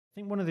I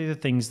think one of the other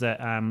things that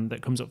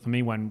that comes up for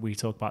me when we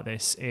talk about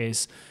this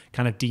is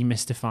kind of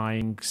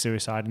demystifying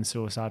suicide and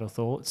suicidal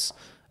thoughts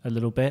a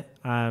little bit,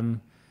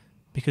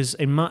 because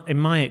in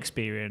my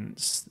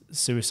experience,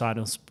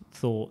 suicidal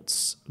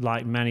thoughts,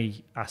 like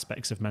many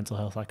aspects of mental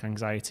health, like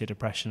anxiety,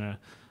 depression,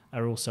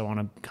 are also on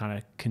a kind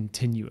of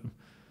continuum.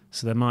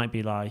 So there might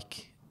be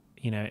like,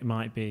 it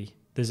might be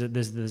there's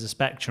a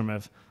spectrum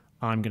of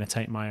I'm going to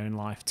take my own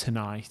life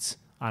tonight.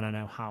 I don't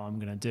know how I'm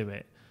going to do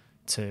it.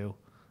 To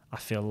I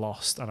feel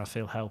lost and I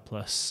feel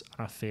helpless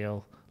and I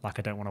feel like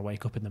I don't want to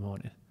wake up in the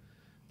morning.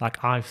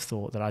 Like I've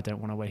thought that I don't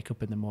want to wake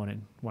up in the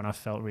morning when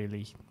I've had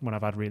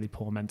really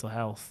poor mental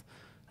health.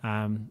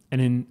 And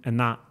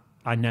that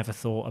I never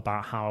thought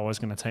about how I was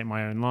going to take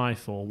my own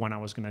life or when I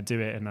was going to do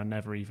it. And I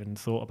never even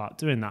thought about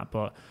doing that.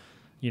 But,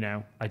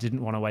 I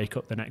didn't want to wake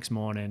up the next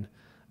morning,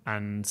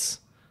 and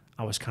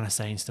I was kind of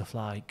saying stuff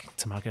like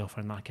to my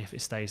girlfriend, like, if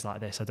it stays like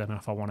this, I don't know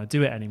if I want to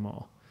do it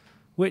anymore,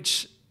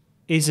 which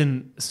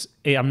isn't,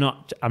 I'm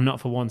not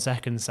for 1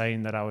 second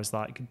saying that I was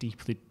like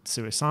deeply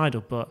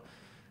suicidal, but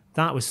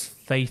that was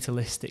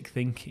fatalistic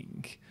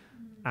thinking,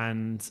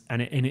 and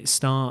it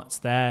starts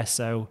there.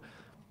 So,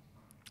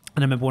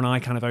 and I remember when I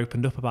kind of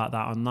opened up about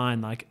that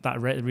online, like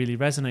that really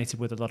resonated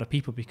with a lot of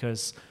people,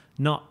 because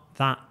not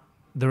that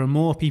there are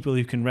more people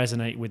who can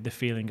resonate with the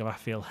feeling of I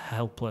feel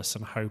helpless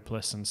and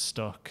hopeless and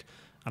stuck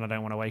and I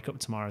don't want to wake up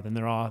tomorrow than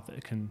there are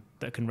that can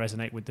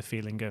resonate with the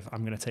feeling of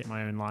I'm going to take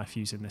my own life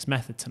using this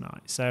method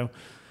tonight. So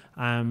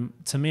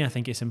to me, I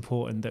think it's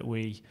important that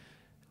we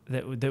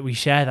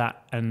share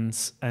that,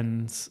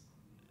 and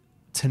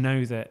to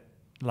know that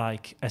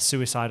like a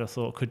suicidal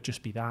thought could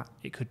just be that.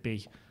 It could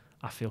be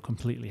I feel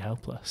completely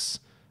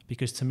helpless,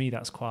 because to me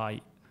that's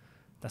quite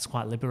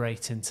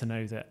liberating to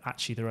know that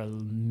actually there are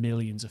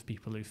millions of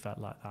people who felt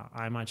like that.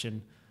 I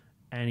imagine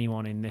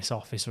anyone in this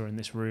office or in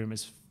this room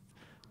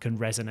can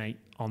resonate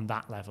on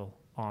that level,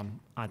 on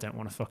I don't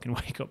want to fucking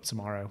wake up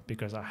tomorrow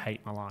because I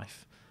hate my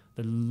life.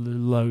 There are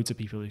loads of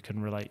people who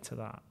can relate to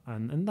that,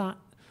 and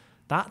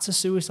that's a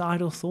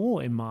suicidal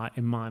thought in my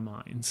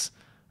mind,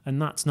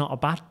 and that's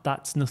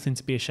nothing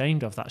to be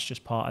ashamed of. That's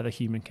just part of the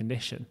human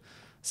condition.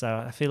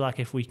 So I feel like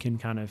if we can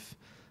kind of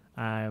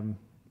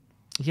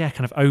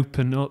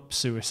open up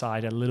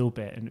suicide a little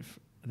bit, and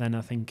then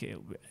I think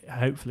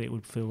hopefully it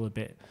would feel a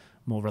bit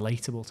more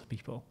relatable to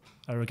people,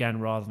 or again,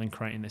 rather than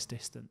creating this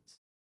distance.